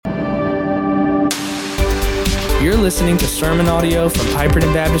You're listening to sermon audio from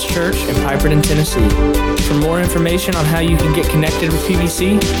Piperton Baptist Church in Piperton, Tennessee. For more information on how you can get connected with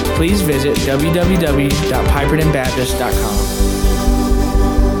PBC, please visit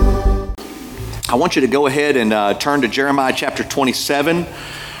www.pipertonbaptist.com. I want you to go ahead and turn to Jeremiah chapter 27.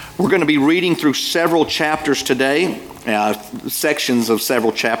 We're going to be reading through several chapters today, sections of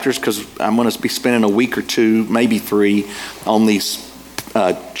several chapters, because I'm going to be spending a week or two, maybe three, on these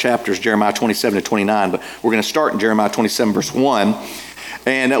chapters, Jeremiah 27 to 29. But we're going to start in Jeremiah 27, verse 1.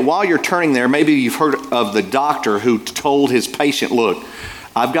 And while you're turning there, maybe you've heard of the doctor who told his patient, look,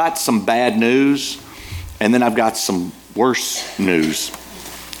 I've got some bad news, and then I've got some worse news.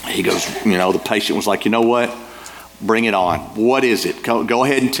 He goes, the patient was like, you know what? Bring it on. What is it? Go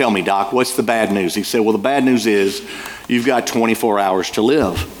ahead and tell me, doc. What's the bad news? He said, well, the bad news is you've got 24 hours to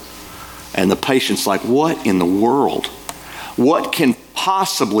live. And the patient's like, what in the world? What can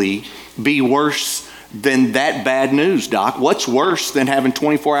possibly be worse than that bad news, doc? What's worse than having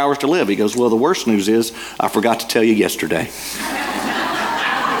 24 hours to live? He goes, well, the worst news is I forgot to tell you yesterday.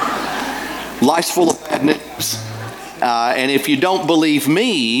 Life's full of bad news. And if you don't believe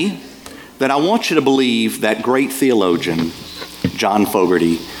me, then I want you to believe that great theologian, John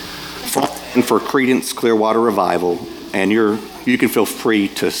Fogerty, for Credence Clearwater Revival, and you can feel free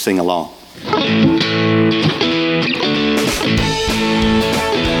to sing along.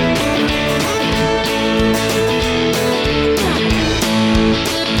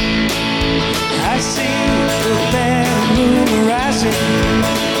 I see the bad moon rising.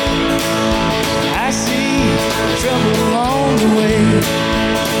 I see trouble along the way.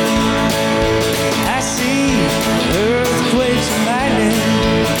 I see earthquakes and lightning.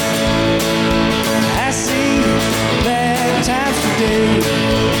 I see bad times today.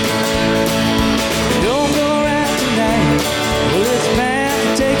 Don't go around tonight, well, it's bound to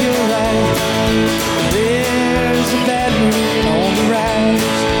take you right. There's a bad moon on the rise.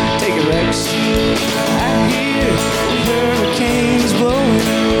 Take it, Rex. I hear hurricanes blowing.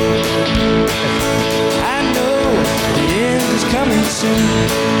 I know the end is coming soon.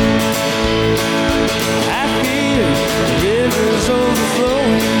 I feel the rivers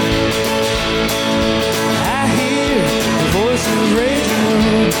overflowing. I hear the voices raging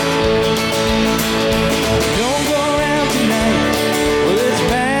room. Don't go around tonight, well, it's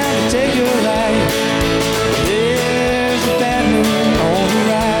bound to take your life. There's a bad moon on the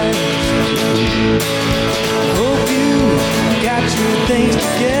rise. Hope you got your things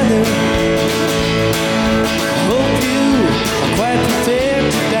together. Hope you are quite prepared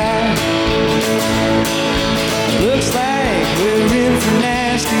to die. Looks like we're in for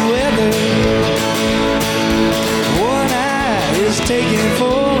nasty weather. One eye is taking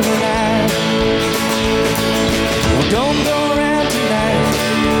for an eye. Well, don't go around tonight,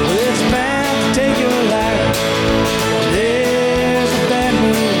 well, it's bound to take your life. There's a bad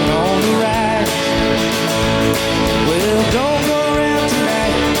moon on the rise. Well, don't go around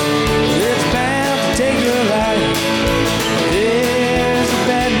tonight, well, it's bound to take your life. There's a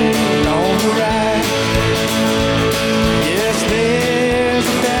bad moon on the rise. Yes, there's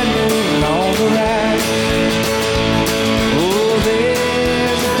a bad moon on the rise. Oh,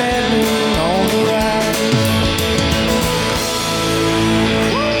 there's a bad moon on the rise.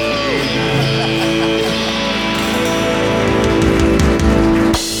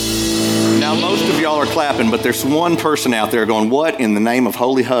 Now, most of y'all are clapping, but there's one person out there going, what in the name of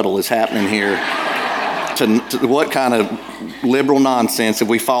Holy Huddle is happening here? To what kind of liberal nonsense have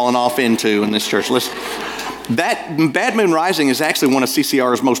we fallen off into in this church? Listen, that Bad Moon Rising is actually one of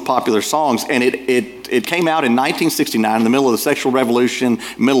CCR's most popular songs, and it came out in 1969 in the middle of the sexual revolution,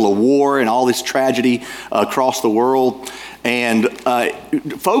 middle of war, and all this tragedy across the world. And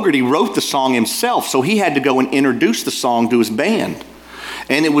Fogerty wrote the song himself, so he had to go and introduce the song to his band.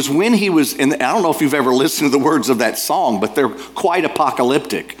 And it was when he was, and I don't know if you've ever listened to the words of that song, but they're quite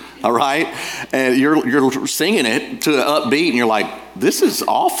apocalyptic, all right? And you're singing it to upbeat, and you're like, this is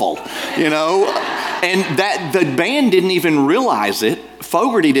awful, And that the band didn't even realize it.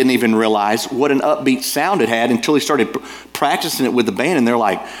 Fogerty didn't even realize what an upbeat sound it had until he started practicing it with the band,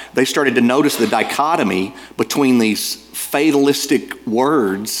 and they started to notice the dichotomy between these fatalistic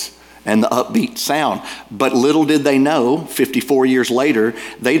words and the upbeat sound. But little did they know, 54 years later,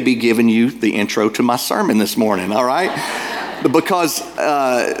 they'd be giving you the intro to my sermon this morning, all right? Because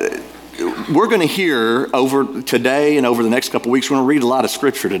we're going to hear over today and over the next couple of weeks, we're going to read a lot of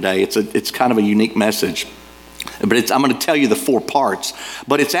scripture today. It's kind of a unique message. But I'm going to tell you the four parts.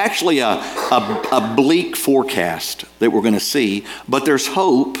 But it's actually a bleak forecast that we're going to see. But there's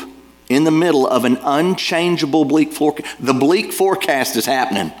hope in the middle of an unchangeable bleak forecast. The bleak forecast is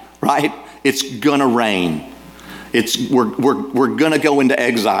happening, right? It's going to rain. We're going to go into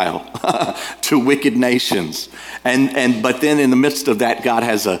exile to wicked nations. But then in the midst of that, God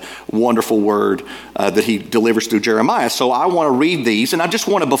has a wonderful word that he delivers through Jeremiah. So I want to read these, and I just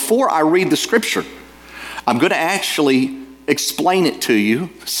want to, before I read the scripture, I'm going to actually explain it to you,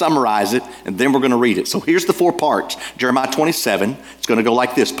 summarize it, and then we're going to read it. So here's the 4 parts. Jeremiah 27, it's going to go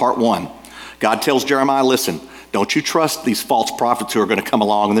like this. Part 1, God tells Jeremiah, listen, don't you trust these false prophets who are going to come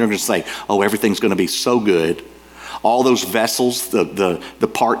along and they're going to say, oh, everything's going to be so good. All those vessels,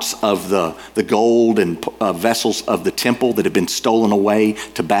 the parts of the gold and vessels of the temple that have been stolen away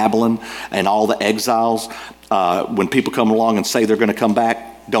to Babylon, and all the exiles, when people come along and say they're going to come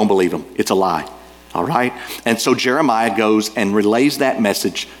back, don't believe them. It's a lie. All right? And so Jeremiah goes and relays that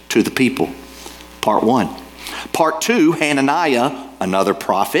message to the people. Part 1. Part 2, Hananiah, another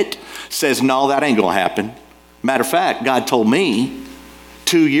prophet, says, no, that ain't going to happen. Matter of fact, God told me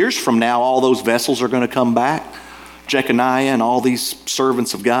 2 years from now, all those vessels are going to come back. Jeconiah and all these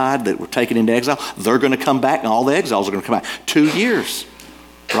servants of God that were taken into exile, they're going to come back, and all the exiles are going to come back. 2 years,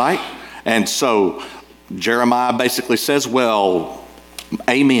 right? And so Jeremiah basically says, well,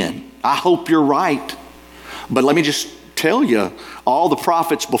 amen. I hope you're right. But let me just tell you, all the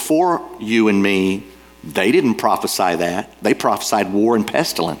prophets before you and me, they didn't prophesy that. They prophesied war and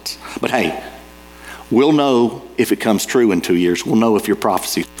pestilence. But hey, we'll know if it comes true in 2 years. We'll know if your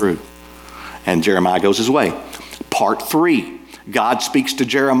prophecy is true. And Jeremiah goes his way. Part 3, God speaks to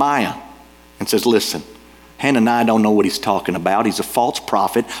Jeremiah and says, listen, Hananiah don't know what he's talking about. He's a false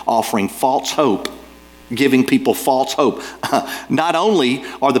prophet offering false hope, giving people false hope. Not only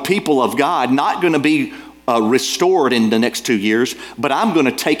are the people of God not going to be restored in the next 2 years, but I'm going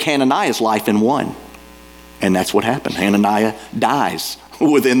to take Hananiah's life in one. And that's what happened. Hananiah dies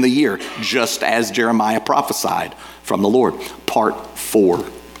within the year, just as Jeremiah prophesied from the Lord. Part 4.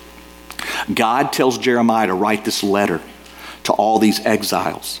 God tells Jeremiah to write this letter to all these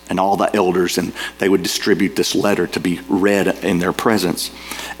exiles and all the elders, and they would distribute this letter to be read in their presence.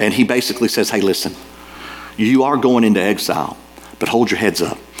 And he basically says, hey, listen, you are going into exile, but hold your heads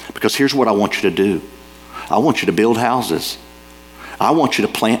up, because here's what I want you to do. I want you to build houses. I want you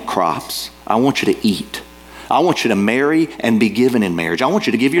to plant crops. I want you to eat. I want you to marry and be given in marriage. I want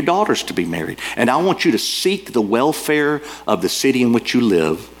you to give your daughters to be married. And I want you to seek the welfare of the city in which you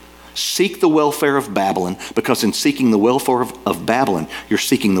live. Seek the welfare of Babylon, because in seeking the welfare of Babylon, you're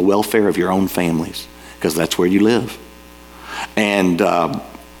seeking the welfare of your own families, because that's where you live. And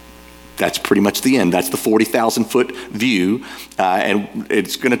that's pretty much the end. That's the 40,000-foot view. And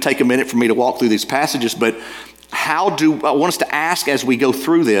it's going to take a minute for me to walk through these passages, but I want us to ask as we go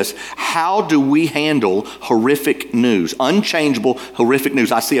through this, how do we handle horrific news? Unchangeable, horrific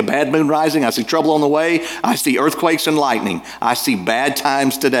news. I see a bad moon rising. I see trouble on the way. I see earthquakes and lightning. I see bad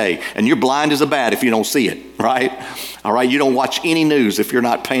times today. And you're blind as a bat if you don't see it, right? All right, you don't watch any news if you're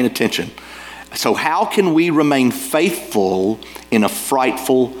not paying attention. So how can we remain faithful in a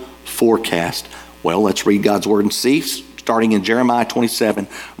frightful forecast? Well, let's read God's word and see, starting in Jeremiah 27,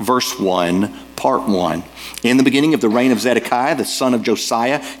 verse 1, part 1. In the beginning of the reign of Zedekiah, the son of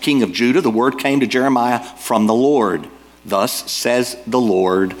Josiah, king of Judah, the word came to Jeremiah from the Lord. Thus the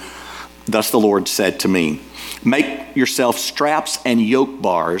Lord said to me, make yourself straps and yoke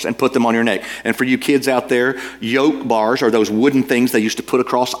bars and put them on your neck. And for you kids out there, yoke bars are those wooden things they used to put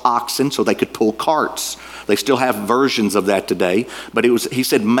across oxen so they could pull carts. They still have versions of that today. But he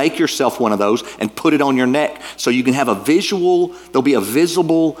said, make yourself one of those and put it on your neck so you can have there'll be a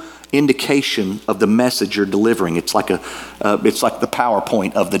visible indication of the message you're delivering. It's like the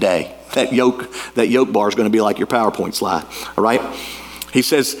PowerPoint of the day. That yoke bar is going to be like your PowerPoint slide. All right. He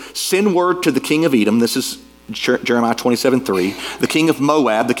says, send word to the king of Edom. This is Jeremiah 27:3. The king of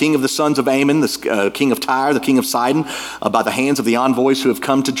Moab, the king of the sons of Ammon, the king of Tyre, the king of Sidon, by the hands of the envoys who have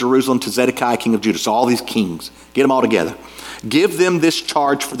come to Jerusalem to Zedekiah, king of Judah. So all these kings, get them all together. Give them this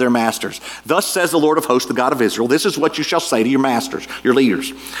charge for their masters. Thus says the Lord of hosts, the God of Israel, this is what you shall say to your masters, your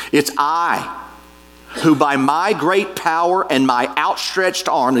leaders. It's I who by my great power and my outstretched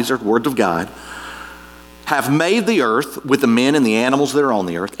arm, these are words of God, have made the earth with the men and the animals that are on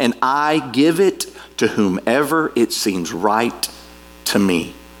the earth, and I give it to whomever it seems right to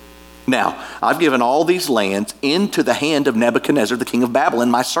me. Now, I've given all these lands into the hand of Nebuchadnezzar, the king of Babylon,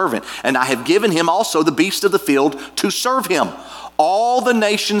 my servant, and I have given him also the beasts of the field to serve him. All the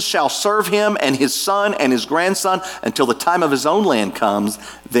nations shall serve him and his son and his grandson until the time of his own land comes.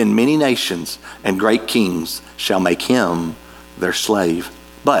 Then many nations and great kings shall make him their slave.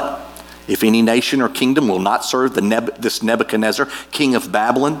 But if any nation or kingdom will not serve this Nebuchadnezzar, king of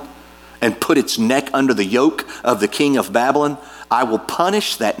Babylon, and put its neck under the yoke of the king of Babylon, I will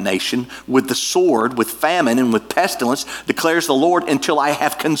punish that nation with the sword, with famine, and with pestilence, declares the Lord, until I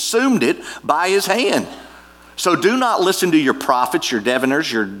have consumed it by his hand. So do not listen to your prophets, your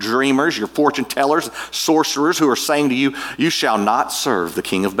diviners, your dreamers, your fortune tellers, sorcerers who are saying to you, you shall not serve the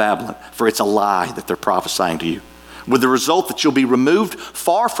king of Babylon, for it's a lie that they're prophesying to you. With the result that you'll be removed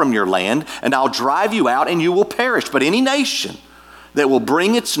far from your land, and I'll drive you out and you will perish. But any nation that will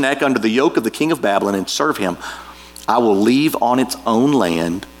bring its neck under the yoke of the king of Babylon and serve him, I will leave on its own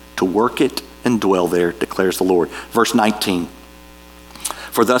land to work it and dwell there, declares the Lord. Verse 19.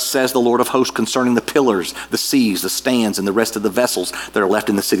 For thus says the Lord of hosts concerning the pillars, the seas, the stands, and the rest of the vessels that are left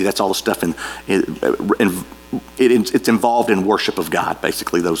in the city. That's all the stuff it's involved in worship of God,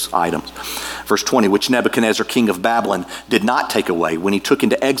 basically, those items. Verse 20, which Nebuchadnezzar, king of Babylon, did not take away when he took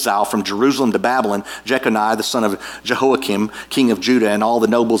into exile from Jerusalem to Babylon Jeconiah, the son of Jehoiakim, king of Judah, and all the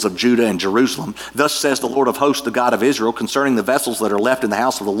nobles of Judah and Jerusalem. Thus says the Lord of hosts, the God of Israel, concerning the vessels that are left in the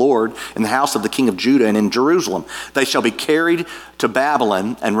house of the Lord, in the house of the king of Judah, and in Jerusalem. They shall be carried to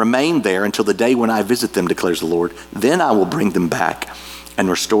Babylon and remain there until the day when I visit them, declares the Lord. Then I will bring them back and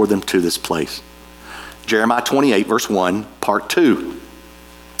restore them to this place. Jeremiah 28, verse 1, part 2.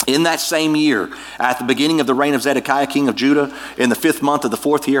 In that same year, at the beginning of the reign of Zedekiah, king of Judah, in the 5th month of the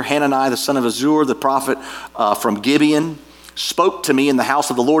 4th year, Hananiah, the son of Azur, the prophet from Gibeon, spoke to me in the house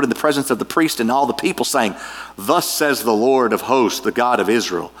of the Lord in the presence of the priest and all the people, saying, thus says the Lord of hosts, the God of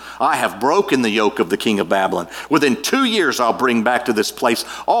Israel, I have broken the yoke of the king of Babylon. Within 2 years I'll bring back to this place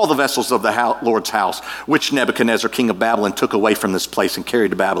all the vessels of the Lord's house, which Nebuchadnezzar, king of Babylon, took away from this place and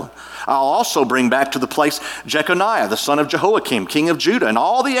carried to Babylon. I'll also bring back to the place Jeconiah, the son of Jehoiakim, king of Judah, and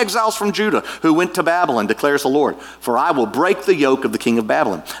all the exiles from Judah who went to Babylon, declares the Lord. For I will break the yoke of the king of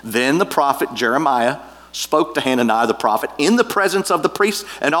Babylon. Then the prophet Jeremiah spoke to Hananiah the prophet in the presence of the priests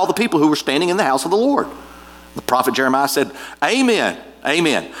and all the people who were standing in the house of the Lord. The prophet Jeremiah said, Amen,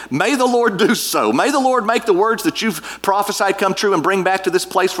 amen. May the Lord do so. May the Lord make the words that you've prophesied come true and bring back to this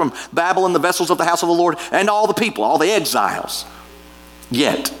place from Babylon the vessels of the house of the Lord and all the people, all the exiles.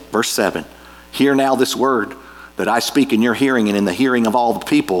 Yet, verse 7, hear now this word that I speak in your hearing and in the hearing of all the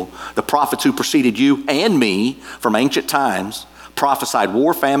people. The prophets who preceded you and me from ancient times prophesied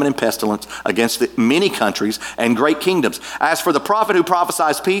war, famine, and pestilence against many countries and great kingdoms. As for the prophet who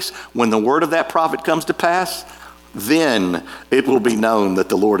prophesies peace, when the word of that prophet comes to pass, then it will be known that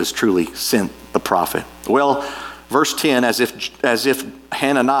the Lord has truly sent the prophet. Well, verse 10, as if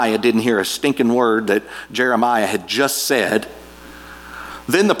Hananiah didn't hear a stinking word that Jeremiah had just said,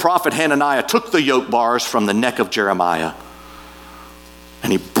 then the prophet Hananiah took the yoke bars from the neck of Jeremiah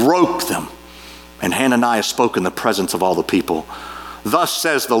and he broke them. And Hananiah spoke in the presence of all the people. Thus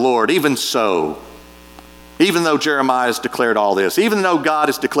says the Lord, even so, even though Jeremiah has declared all this, even though God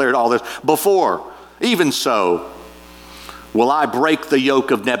has declared all this before, even so, will I break the yoke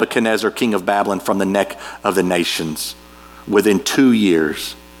of Nebuchadnezzar, king of Babylon, from the neck of the nations within 2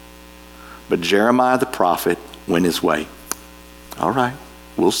 years. But Jeremiah the prophet went his way. All right,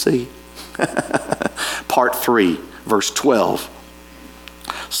 we'll see. Part 3, verse 12.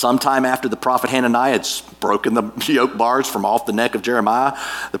 Sometime after the prophet Hananiah had broken the yoke bars from off the neck of Jeremiah,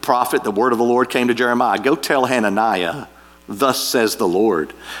 the prophet, the word of the Lord came to Jeremiah. Go tell Hananiah, thus says the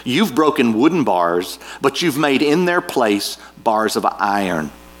Lord, you've broken wooden bars, but you've made in their place bars of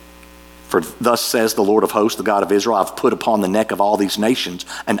iron. For thus says the Lord of hosts, the God of Israel, I've put upon the neck of all these nations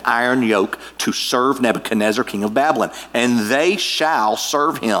an iron yoke to serve Nebuchadnezzar, king of Babylon, and they shall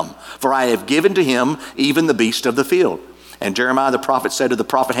serve him, for I have given to him even the beast of the field. And Jeremiah the prophet said to the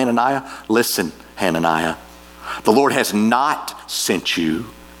prophet Hananiah, listen, Hananiah, the Lord has not sent you,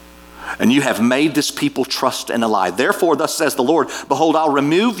 and you have made this people trust in a lie. Therefore, thus says the Lord, behold, I'll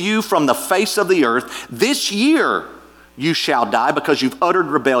remove you from the face of the earth. This year you shall die because you've uttered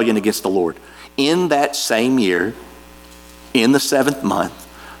rebellion against the Lord. In that same year, in the 7th month,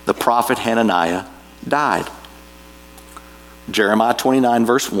 the prophet Hananiah died. Jeremiah 29,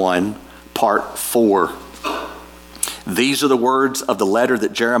 verse 1, part 4. These are the words of the letter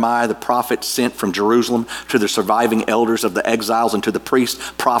that Jeremiah the prophet sent from Jerusalem to the surviving elders of the exiles and to the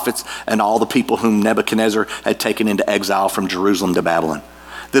priests, prophets, and all the people whom Nebuchadnezzar had taken into exile from Jerusalem to Babylon.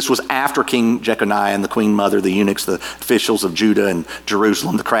 This was after King Jeconiah and the queen mother, the eunuchs, the officials of Judah and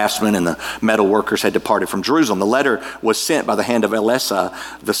Jerusalem, the craftsmen and the metal workers had departed from Jerusalem. The letter was sent by the hand of Elisha,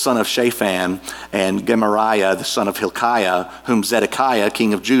 the son of Shaphan, and Gemariah, the son of Hilkiah, whom Zedekiah,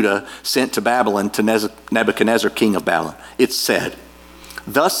 king of Judah, sent to Babylon to Nebuchadnezzar, king of Babylon. It said,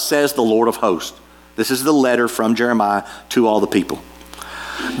 thus says the Lord of hosts. This is the letter from Jeremiah to all the people.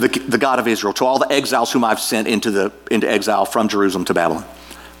 The God of Israel, to all the exiles whom I've sent into exile from Jerusalem to Babylon.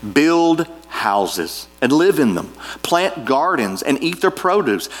 Build houses and live in them. Plant gardens and eat their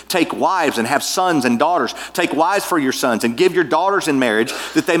produce. Take wives and have sons and daughters. Take wives for your sons and give your daughters in marriage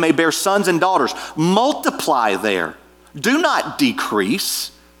that they may bear sons and daughters. Multiply there. Do not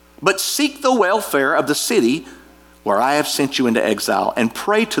decrease, but seek the welfare of the city where I have sent you into exile, and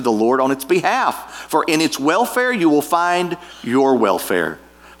pray to the Lord on its behalf. For in its welfare you will find your welfare.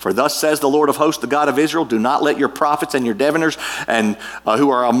 For thus says the Lord of hosts, the God of Israel, do not let your prophets and your diviners and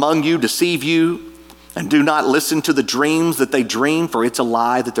who are among you deceive you, and do not listen to the dreams that they dream, for it's a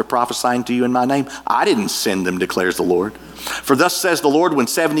lie that they're prophesying to you in my name. I didn't send them, declares the Lord. For thus says the Lord, when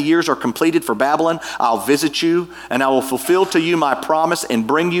 70 years are completed for Babylon, I'll visit you, and I will fulfill to you my promise and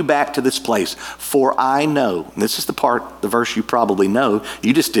bring you back to this place. For I know, and this is the verse you probably know,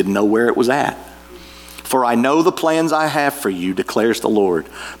 you just didn't know where it was at. For I know the plans I have for you, declares the Lord,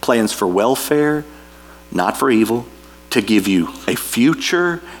 plans for welfare, not for evil, to give you a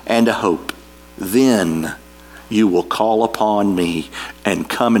future and a hope. Then you will call upon me and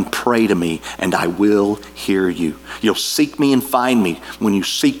come and pray to me, and I will hear you. You'll seek me and find me when you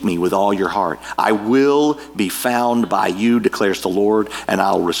seek me with all your heart. I will be found by you, declares the Lord, and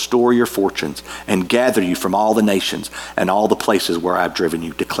I'll restore your fortunes and gather you from all the nations and all the places where I've driven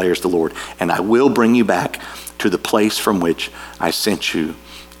you, declares the Lord. And I will bring you back to the place from which I sent you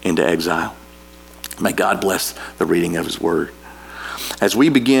into exile. May God bless the reading of his word. As we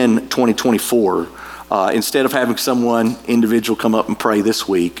begin 2024, instead of having someone individual come up and pray this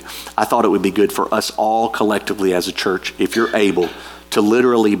week, I thought it would be good for us all collectively as a church, if you're able, to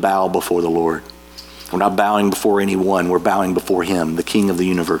literally bow before the Lord. We're not bowing before anyone. We're bowing before him, the King of the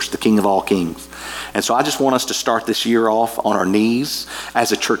universe, the King of all kings. And so I just want us to start this year off on our knees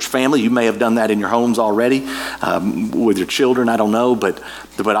as a church family. You may have done that in your homes already with your children. I don't know, but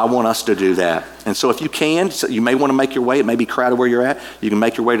I want us to do that. And so if you can, so you may want to make your way. It may be crowded where you're at. You can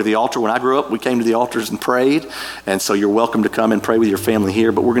make your way to the altar. When I grew up, we came to the altars and prayed. And so you're welcome to come and pray with your family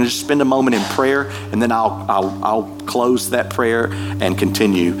here. But we're going to just spend a moment in prayer, and then I'll close that prayer and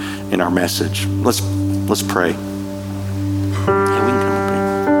continue in our message. Let's pray. Yeah, we can come up here.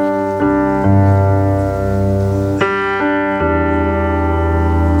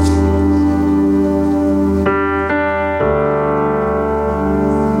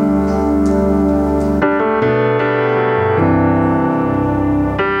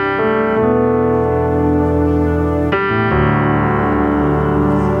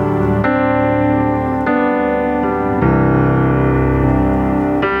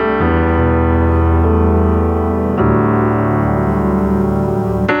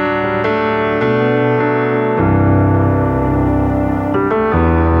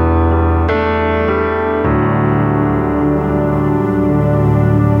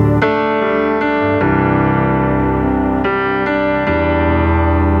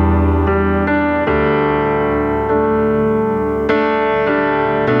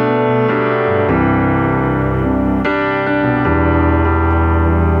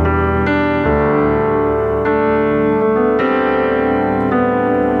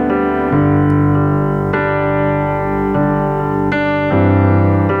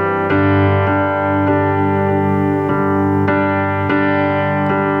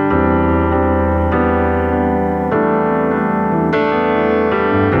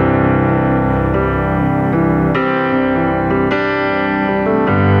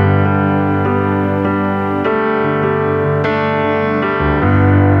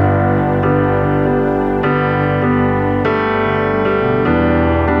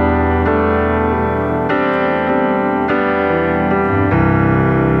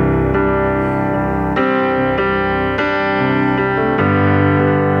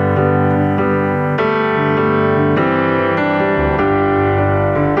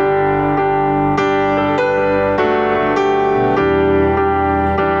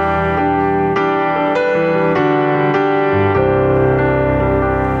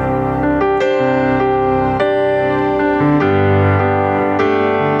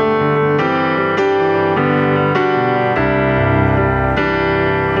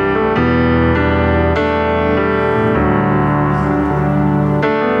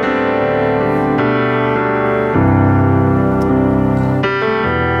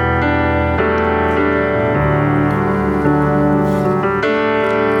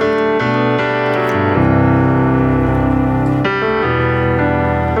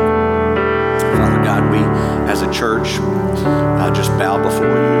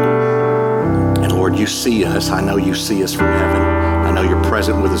 You see us. I know you see us from heaven. I know you're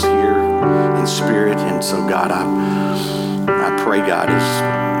present with us here in spirit. And so, God, I pray, God, as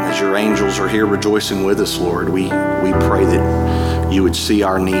As your angels are here rejoicing with us, Lord, we pray that you would see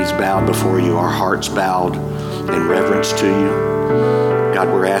our knees bowed before you, our hearts bowed in reverence to you. God,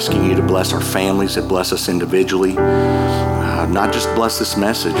 we're asking you to bless our families, to bless us individually. Not just bless this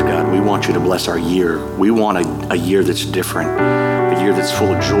message, God. We want you to bless our year. We want a year that's different, a year that's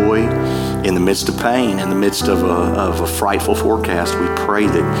full of joy in the midst of pain, in the midst of a frightful forecast. We pray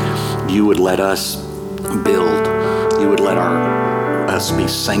that you would let us build. You would let us be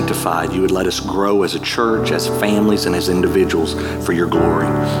sanctified. You would let us grow as a church, as families, and as individuals for your glory.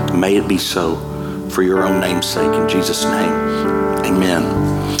 May it be so for your own name's sake. In Jesus' name, amen.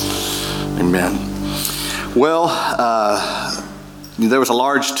 Amen. Well, there was a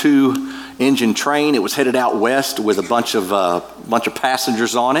large 2-engine train. It was headed out west with a bunch of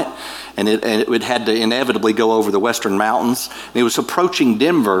passengers on it, and it had to inevitably go over the western mountains. And it was approaching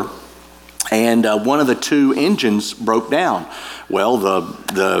Denver, and one of the 2 engines broke down. Well,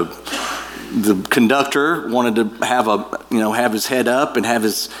 the conductor wanted to have his head up and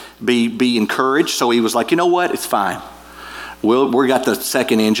be encouraged. So he was like, you know what? It's fine. We got the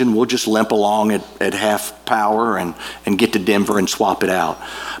second engine. We'll just limp along at half power and get to Denver and swap it out.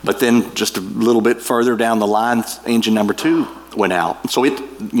 But then just a little bit further down the line, engine number 2 went out. So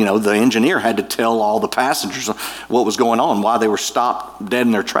the engineer had to tell all the passengers what was going on, why they were stopped dead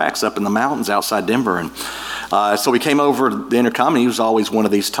in their tracks up in the mountains outside Denver. And so he came over the intercom, and he was always one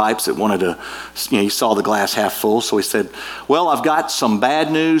of these types that wanted to, he saw the glass half full. So he said, well, I've got some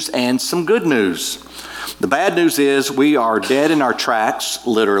bad news and some good news. The bad news is we are dead in our tracks,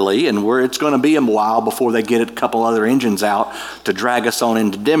 literally, and it's going to be a while before they get a couple other engines out to drag us on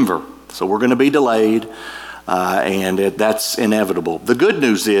into Denver. So we're going to be delayed, and that's inevitable. The good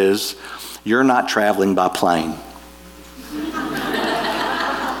news is you're not traveling by plane.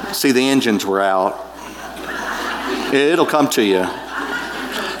 See, the engines were out. It'll come to you.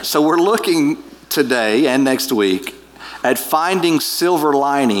 So we're looking today and next week at finding silver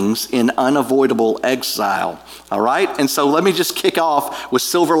linings in unavoidable exile. All right? And so let me just kick off with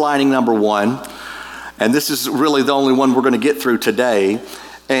silver lining number 1. And this is really the only one we're going to get through today.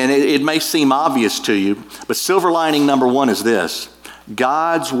 And it may seem obvious to you, but silver lining number 1 is this: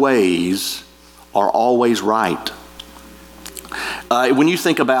 God's ways are always right. When you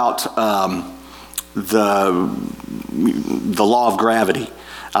think about the law of gravity,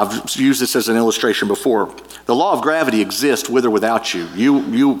 I've used this as an illustration before. The law of gravity exists with or without you.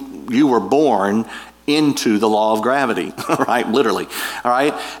 You were born into the law of gravity, right? Literally, all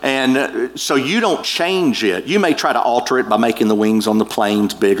right? And so you don't change it. You may try to alter it by making the wings on the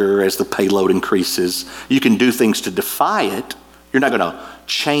planes bigger as the payload increases. You can do things to defy it. You're not going to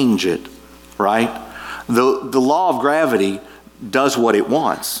change it, right? The law of gravity does what it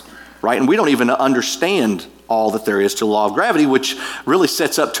wants, right? And we don't even understand all that there is to the law of gravity, which really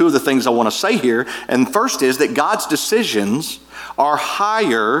sets up 2 of the things I want to say here. And first is that God's decisions are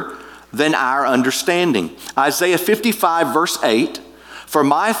higher than our understanding. Isaiah 55 verse 8, for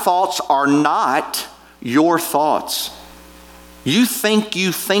my thoughts are not your thoughts. You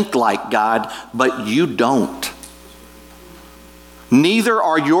think like God, but you don't. Neither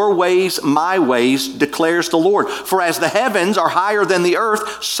are your ways my ways, declares the Lord. For as the heavens are higher than the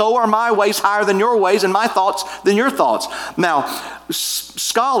earth, so are my ways higher than your ways, and my thoughts than your thoughts. Now,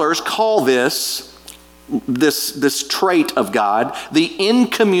 scholars call this trait of God the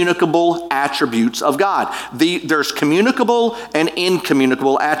incommunicable attributes of God. There's communicable and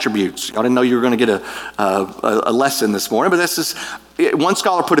incommunicable attributes. I didn't know you were going to get a lesson this morning, but this is, one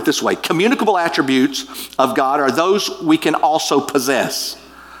scholar put it this way: communicable attributes of God are those we can also possess,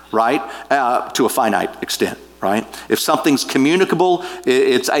 right? To a finite extent, right? If something's communicable,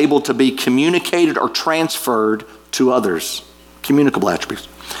 it's able to be communicated or transferred to others. Communicable attributes.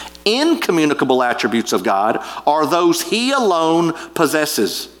 Incommunicable attributes of God are those He alone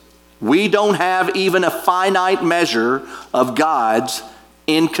possesses. We don't have even a finite measure of God's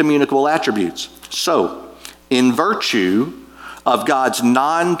incommunicable attributes. So, in virtue of God's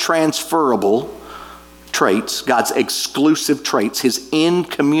non-transferable traits, God's exclusive traits, His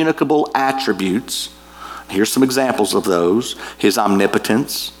incommunicable attributes, here's some examples of those: His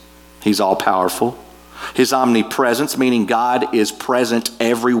omnipotence, He's all-powerful. His omnipresence, meaning God is present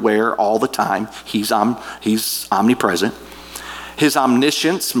everywhere all the time. He's omnipresent. His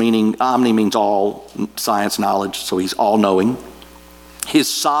omniscience, meaning omni means all, science, knowledge, so He's all-knowing.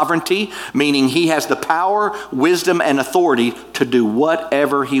 His sovereignty, meaning He has the power, wisdom, and authority to do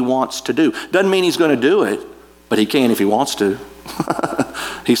whatever He wants to do. Doesn't mean He's going to do it, but He can if He wants to.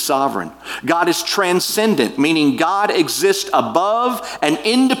 He's sovereign. God is transcendent, meaning God exists above and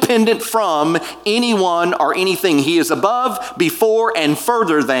independent from anyone or anything. He is above, before, and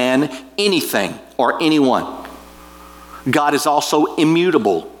further than anything or anyone. God is also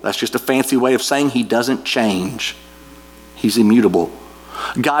immutable. That's just a fancy way of saying he doesn't change. He's immutable.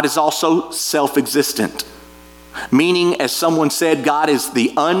 God is also self-existent, meaning, as someone said, God is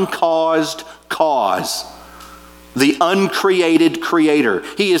the uncaused cause, the uncreated creator.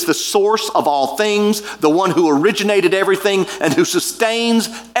 He is the source of all things, the one who originated everything and who sustains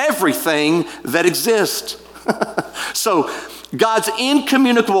everything that exists. So God's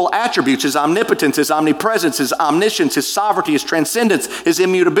incommunicable attributes, his omnipotence, his omnipresence, his omniscience, his sovereignty, his transcendence, his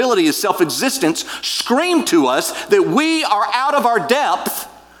immutability, his self-existence, scream to us that we are out of our depth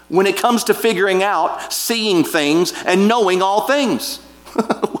when it comes to figuring out, seeing things, and knowing all things.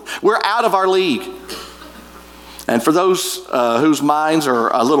 We're out of our league. And for those whose minds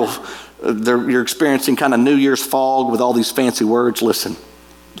are a little, you're experiencing kind of New Year's fog with all these fancy words, listen.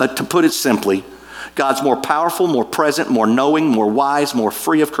 To put it simply, God's more powerful, more present, more knowing, more wise, more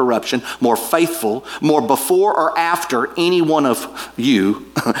free of corruption, more faithful, more before or after any one of you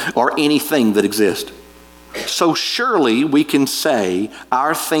or anything that exists. So surely we can say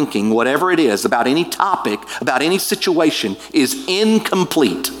our thinking, whatever it is, about any topic, about any situation, is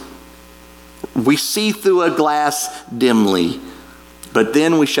incomplete. We see through a glass dimly, but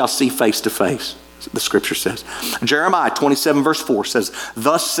then we shall see face to face, the scripture says. Jeremiah 27 verse 4 says,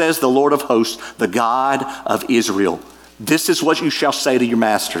 "Thus says the Lord of hosts, the God of Israel, this is what you shall say to your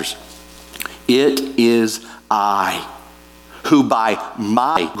masters. It is I, who by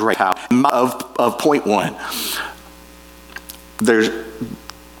my great power," of point one, there's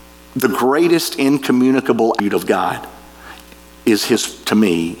the greatest incommunicable attribute of God is to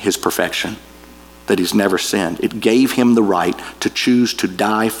me, his perfection, that he's never sinned. It gave him the right to choose to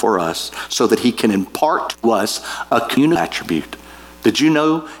die for us so that he can impart to us a communicable attribute. Did you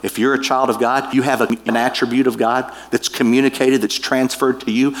know if you're a child of God, you have an attribute of God that's communicated, that's transferred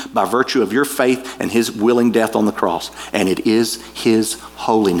to you by virtue of your faith and his willing death on the cross, and it is his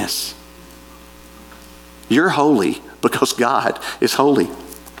holiness. You're holy because God is holy.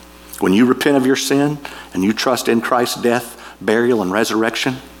 When you repent of your sin and you trust in Christ's death, burial, and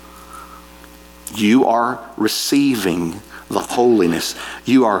resurrection, you are receiving the holiness.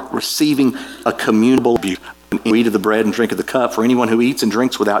 You are receiving a communicable abuse. Eat of the bread and drink of the cup. For anyone who eats and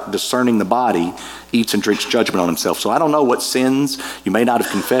drinks without discerning the body eats and drinks judgment on himself. So I don't know what sins you may not have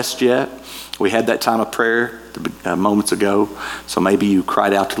confessed yet. We had that time of prayer moments ago. So maybe you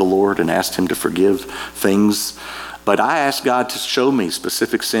cried out to the Lord and asked him to forgive things. But I asked God to show me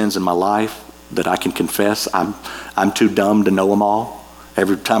specific sins in my life that I can confess. I'm too dumb to know them all.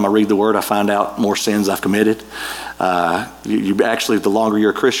 Every time I read the word, I find out more sins I've committed. You actually, the longer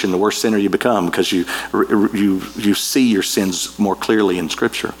you're a Christian, the worse sinner you become because you see your sins more clearly in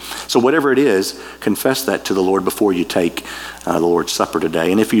Scripture. So whatever it is, confess that to the Lord before you take the Lord's Supper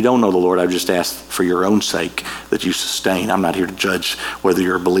today. And if you don't know the Lord, I would just ask for your own sake that you sustain. I'm not here to judge whether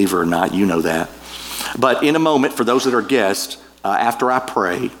you're a believer or not. You know that. But in a moment, for those that are guests, after I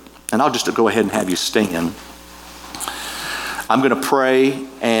pray, and I'll just go ahead and have you stand. I'm going to pray,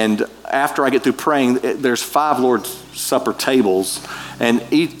 and after I get through praying, there's 5 Lord's Supper tables, and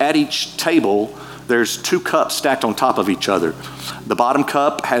at each table, there's 2 cups stacked on top of each other. The bottom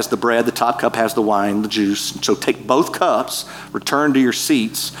cup has the bread, the top cup has the wine, the juice. So take both cups, return to your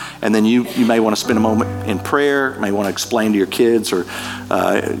seats, and then you may want to spend a moment in prayer, may want to explain to your kids or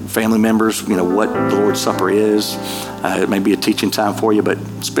family members, what the Lord's Supper is. It may be a teaching time for you, but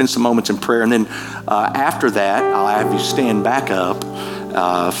spend some moments in prayer. And then after that, I'll have you stand back up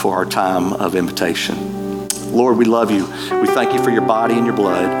for our time of invitation. Lord, we love you. We thank you for your body and your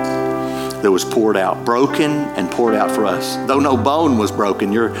blood that was poured out, broken and poured out for us. Though no bone was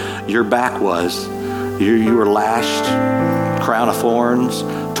broken, your back was. You were lashed, crown of thorns,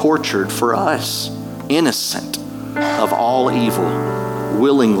 tortured for us, innocent of all evil,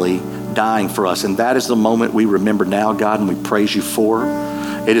 willingly dying for us. And that is the moment we remember now, God, and we praise you for.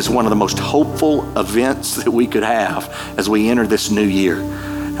 It is one of the most hopeful events that we could have as we enter this new year.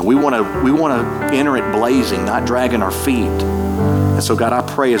 And we want to enter it blazing, not dragging our feet. And so, God, I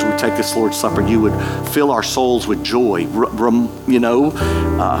pray as we take this Lord's Supper, you would fill our souls with joy,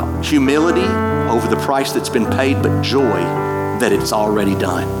 humility over the price that's been paid, but joy that it's already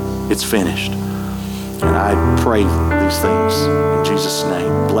done. It's finished. And I pray these things in Jesus'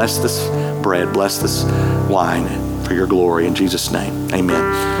 name. Bless this bread, bless this wine for your glory in Jesus' name. Amen.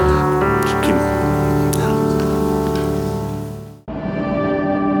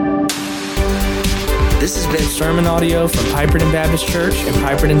 This has been sermon audio from Piperton Baptist Church in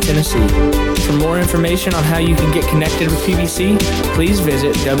Piperton, Tennessee. For more information on how you can get connected with PBC, please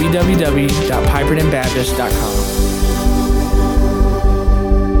visit www.pipertonbaptist.com.